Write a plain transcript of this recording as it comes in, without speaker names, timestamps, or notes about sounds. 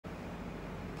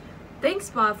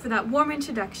Thanks, Bob, for that warm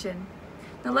introduction.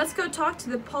 Now let's go talk to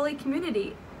the poly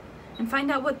community and find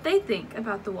out what they think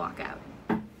about the walkout.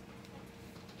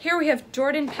 Here we have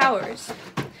Jordan Powers,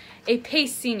 a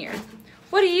PACE senior.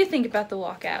 What do you think about the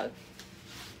walkout?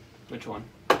 Which one?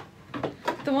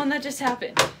 The one that just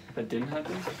happened. That didn't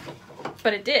happen?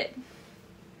 But it did.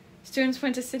 Students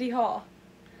went to City Hall.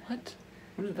 What?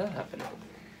 When did that happen?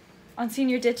 On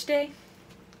Senior Ditch Day?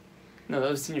 No, that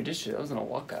was Senior Ditch Day. That wasn't a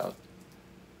walkout.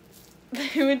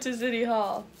 They went to City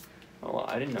Hall. Oh, well,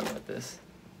 I didn't know about this.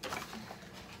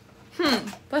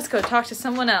 Let's go talk to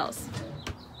someone else.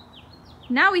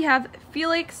 Now we have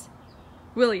Felix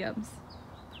Williams.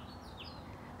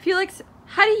 Felix,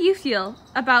 how do you feel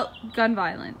about gun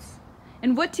violence?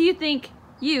 And what do you think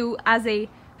you, as a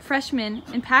freshman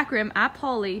in Packram at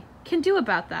Poly, can do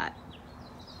about that?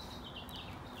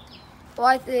 Well,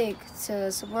 I think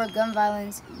to support gun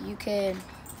violence, you can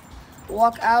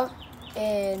walk out,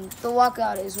 and the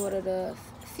walkout is one of the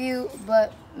few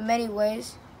but many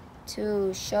ways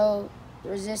to show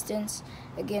resistance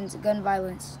against gun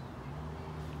violence.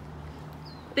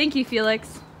 Thank you,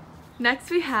 Felix. Next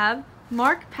we have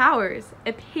Mark Powers,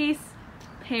 a PACE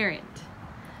parent.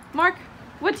 Mark,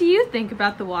 what do you think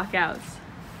about the walkouts?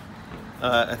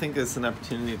 I think it's an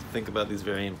opportunity to think about these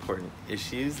very important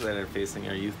issues that are facing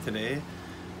our youth today.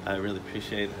 I really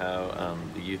appreciate how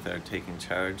the youth are taking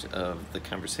charge of the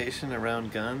conversation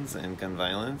around guns and gun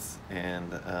violence,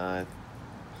 and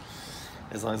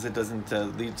as long as it doesn't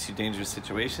lead to dangerous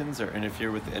situations or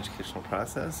interfere with the educational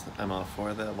process, I'm all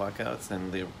for the walkouts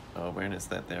and the awareness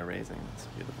that they're raising. It's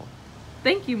beautiful.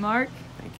 Thank you, Mark. Thank you.